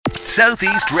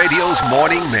Southeast Radio's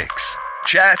morning mix.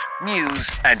 Chat, news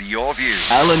and your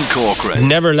views. Alan Corcoran.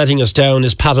 Never letting us down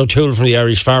is Pat O'Toole from the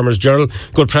Irish Farmers Journal.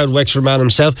 Good proud Wexford man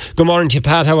himself. Good morning to you,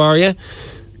 Pat. How are you?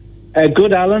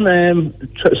 Good, Alan.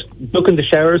 Booking the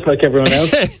showers like everyone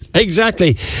else.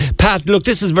 Exactly. Pat, look,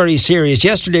 this is very serious.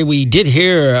 Yesterday we did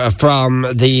hear from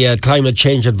the Climate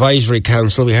Change Advisory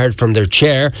Council. We heard from their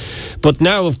chair. But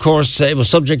now, of course, it was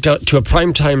subject to a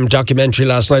primetime documentary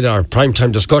last night, or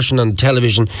primetime discussion on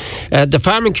television. The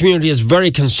farming community is very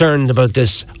concerned about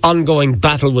this ongoing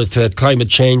battle with climate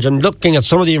change. And looking at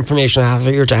some of the information I have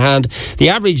here to hand, the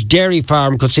average dairy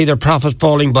farm could see their profit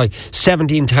falling by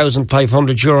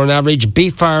 €17,500 on average.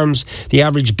 Beef farms, the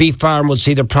average beef farm would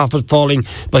see their profit falling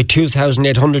by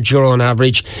 €2,800 on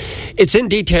average. It's in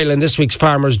detail in this week's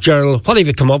Farmers Journal. What have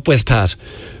you come up with, Pat?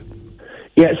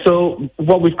 Yeah, so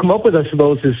what we've come up with, I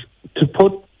suppose, is to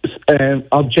put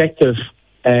objective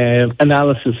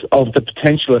analysis of the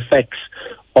potential effects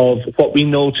of what we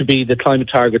know to be the climate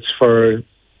targets for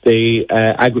the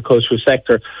agricultural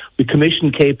sector. We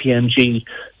commissioned KPMG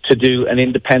to do an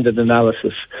independent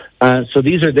analysis. So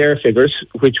these are their figures,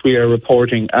 which we are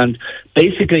reporting. And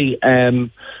basically,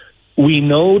 we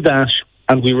know that,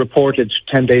 and we reported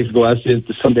 10 days ago, as did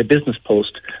the Sunday Business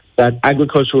Post, that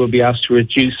agriculture will be asked to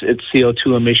reduce its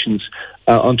CO2 emissions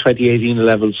on 2018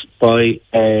 levels by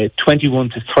 21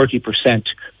 to 30%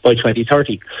 by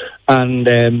 2030.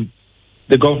 And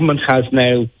the government has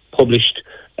now published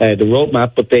the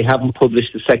roadmap, but they haven't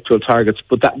published the sectoral targets.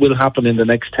 But that will happen in the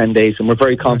next 10 days, and we're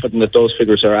very confident that those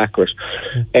figures are accurate.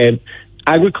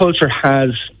 Agriculture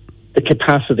has the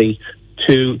capacity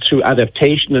to, through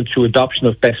adaptation and through adoption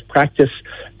of best practice,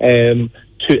 to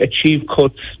achieve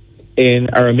cuts in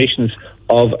our emissions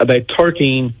of about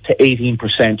 13 to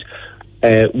 18%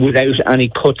 without any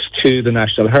cuts to the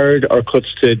national herd or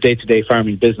cuts to day-to-day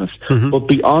farming business. But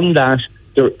beyond that,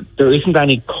 there isn't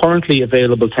any currently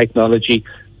available technology.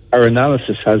 Our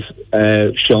analysis has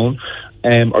shown,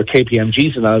 or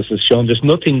KPMG's analysis has shown, there's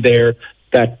nothing there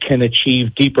that can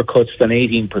achieve deeper cuts than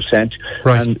 18%.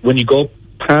 Right. And when you go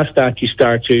past that, you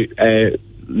start to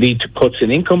lead to cuts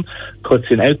in income, cuts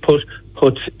in output,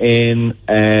 cuts in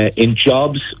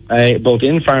jobs, both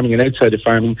in farming and outside of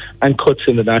farming, and cuts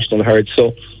in the national herd.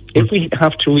 So if we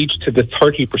have to reach to the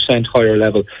 30% higher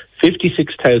level,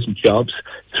 56,000 jobs,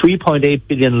 3.8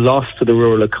 billion lost to the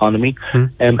rural economy,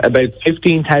 about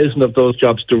 15,000 of those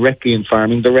jobs directly in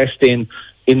farming, the rest in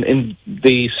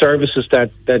the services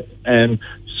that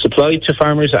supply to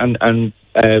farmers and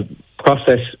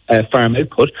process farm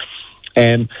output.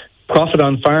 Profit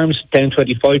on farms down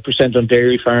 25% on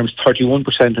dairy farms,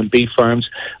 31% on beef farms,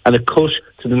 and a cut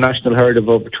to the national herd of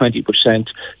over 20%,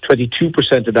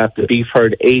 22% of that the beef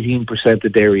herd, 18% the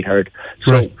dairy herd.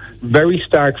 So right. Very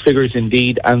stark figures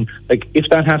indeed, and if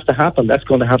that has to happen, that's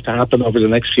going to have to happen over the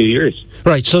next few years.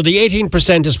 Right, so the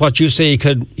 18% is what you say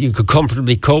you could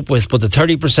comfortably cope with, but the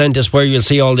 30% is where you'll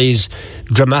see all these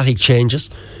dramatic changes?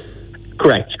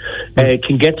 Correct. It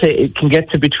can get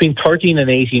to between 13 and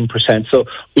 18%. So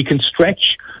we can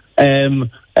stretch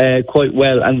quite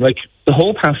well, and the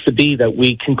hope has to be that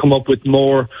we can come up with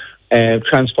more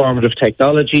transformative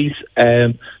technologies.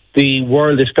 The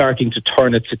world is starting to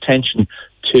turn its attention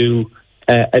to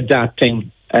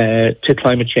adapting to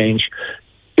climate change.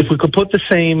 If we could put the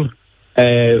same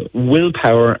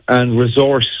willpower and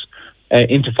resource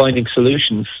into finding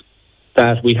solutions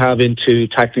that we have into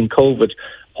tackling COVID,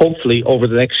 hopefully over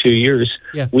the next few years,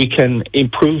 we can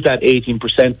improve that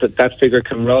 18%, that figure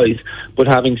can rise. But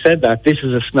having said that, this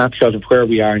is a snapshot of where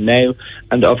we are now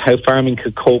and of how farming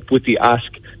could cope with the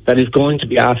ask that is going to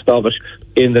be asked of it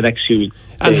in the next few weeks.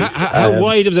 And how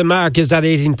wide of the mark is that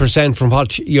 18% from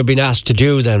what you're being asked to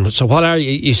do then? So what are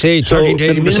you say 13 to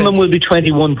 18%? The minimum will be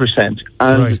 21%.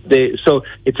 And right. So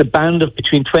it's a band of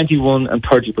between 21 and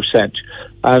 30%.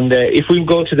 And if we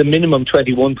go to the minimum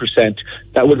 21%,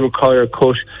 that would require a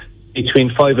cut between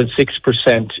 5 and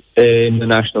 6% in the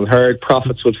national herd.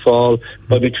 Profits would fall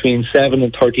by between 7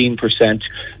 and 13%.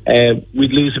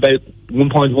 We'd lose about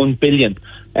 1.1 billion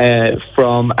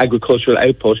from agricultural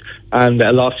output and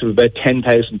a loss of about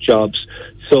 10,000 jobs.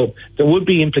 So there would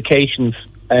be implications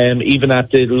even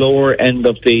at the lower end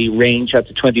of the range at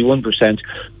the 21%.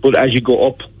 But as you go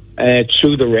up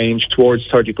through the range towards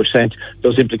 30%,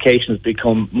 those implications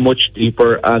become much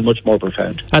deeper and much more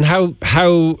profound. And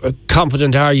how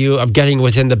confident are you of getting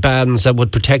within the bands that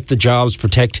would protect the jobs,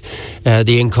 protect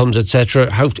the incomes,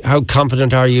 etc.? How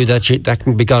confident are you that that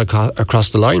can be got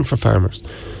across the line for farmers?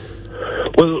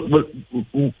 Well,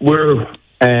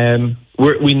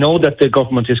 we know that the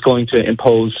government is going to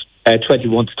impose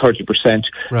 21 to 30%.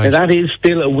 Right. And that is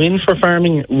still a win for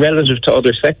farming relative to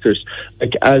other sectors.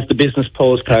 Like, as the Business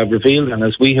Post have revealed, and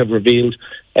as we have revealed,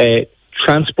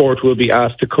 transport will be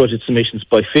asked to cut its emissions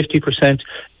by 50%.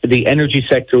 The energy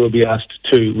sector will be asked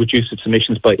to reduce its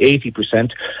emissions by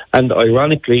 80%. And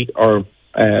ironically, or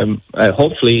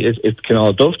hopefully it can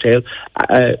all dovetail,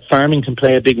 farming can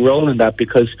play a big role in that,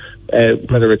 because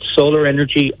whether it's solar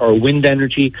energy or wind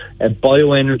energy,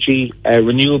 bioenergy,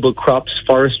 renewable crops,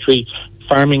 forestry,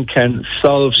 farming can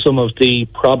solve some of the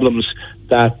problems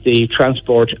that the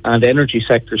transport and energy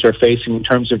sectors are facing in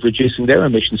terms of reducing their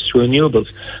emissions through renewables.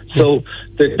 So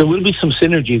there will be some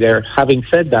synergy there. Having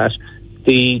said that,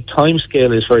 the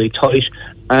timescale is very tight,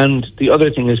 and the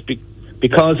other thing is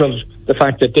because of the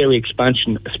fact that dairy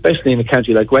expansion, especially in a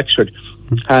county like Wexford,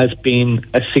 has been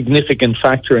a significant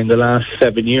factor in the last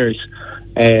 7 years,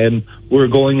 we're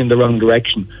going in the wrong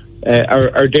direction.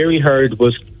 Our dairy herd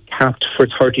was capped for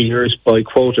 30 years by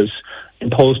quotas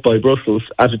imposed by Brussels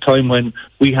at a time when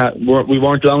we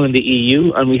weren't long in the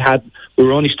EU, and we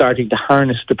were only starting to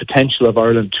harness the potential of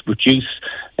Ireland to produce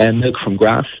milk from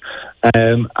grass.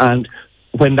 And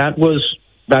when that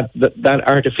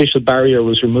artificial barrier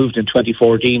was removed in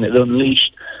 2014, it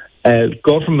unleashed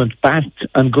government-backed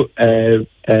and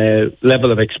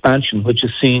level of expansion, which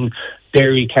has seen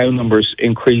dairy cow numbers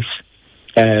increase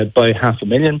by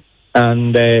 500,000,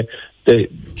 and there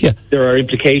are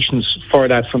implications for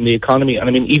that from the economy. And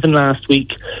I mean, even last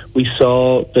week we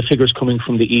saw the figures coming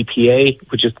from the EPA,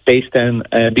 which is based on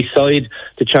beside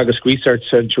the Teagasc Research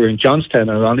Centre in Johnstown,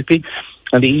 ironically.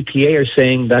 And the EPA are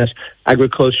saying that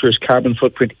agriculture's carbon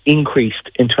footprint increased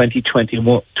in 2020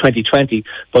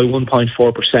 by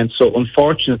 1.4%. So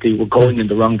unfortunately, we're going in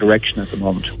the wrong direction at the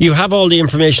moment. You have all the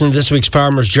information in this week's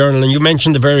Farmers' Journal, and you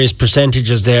mentioned the various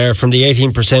percentages there, from the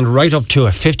 18% right up to a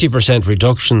 50%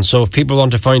 reduction. So if people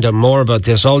want to find out more about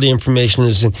this, all the information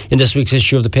is in this week's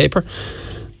issue of the paper?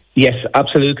 Yes,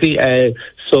 absolutely. And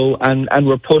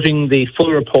we're putting the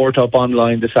full report up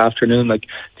online this afternoon. Like,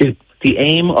 the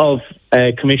aim of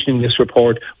commissioning this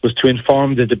report was to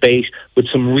inform the debate with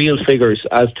some real figures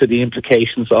as to the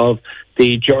implications of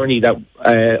the journey that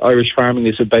Irish farming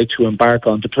is about to embark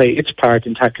on to play its part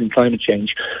in tackling climate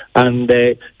change. And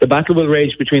the battle will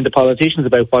rage between the politicians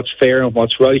about what's fair and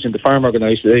what's right, and the farm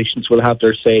organisations will have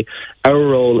their say. Our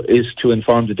role is to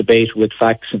inform the debate with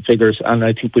facts and figures, and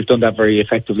I think we've done that very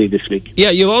effectively this week. Yeah,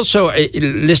 you also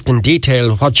list in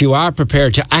detail what you are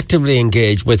prepared to actively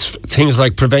engage with, things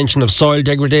like prevention of soil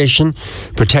degradation,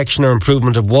 protection or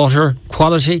improvement of water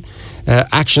quality,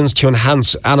 actions to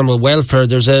enhance animal welfare.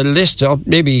 There's a list of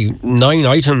maybe 9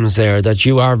 items there that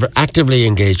you are actively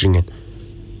engaging in.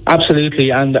 Absolutely,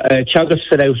 and Teagasc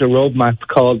set out a roadmap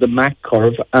called the MAC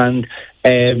curve, and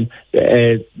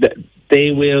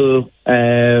they will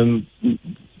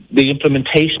the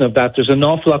implementation of that. There's an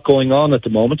awful lot going on at the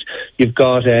moment. You've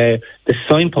got the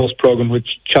Signpost programme,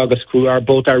 which Teagasc, who are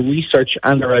both our research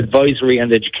and our advisory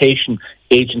and education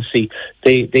agency,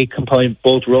 they combine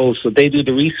both roles. So they do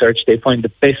the research, they find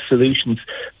the best solutions,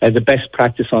 the best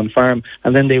practice on farm,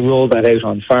 and then they roll that out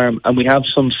on farm. And we have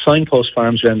some Signpost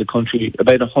farms around the country,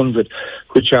 about 100,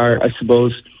 which are, I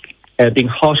suppose, being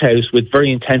hothoused with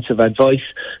very intensive advice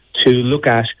to look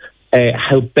at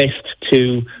how best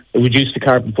to reduce the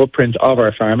carbon footprint of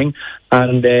our farming.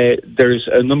 And there's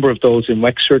a number of those in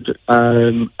Wexford,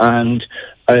 and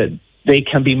they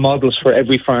can be models for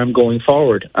every farm going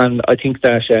forward. And I think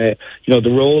that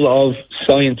the role of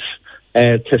science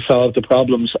to solve the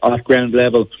problems at ground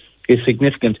level is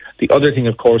significant. The other thing,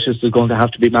 of course, is there's going to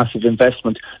have to be massive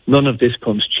investment. None of this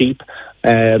comes cheap,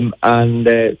 and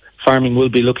farming will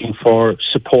be looking for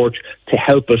support to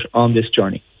help it on this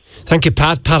journey. Thank you,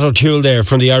 Pat. Pat O'Toole there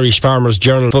from the Irish Farmers'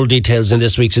 Journal. Full details in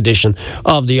this week's edition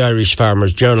of the Irish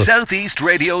Farmers' Journal. Southeast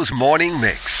Radio's morning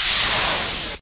mix.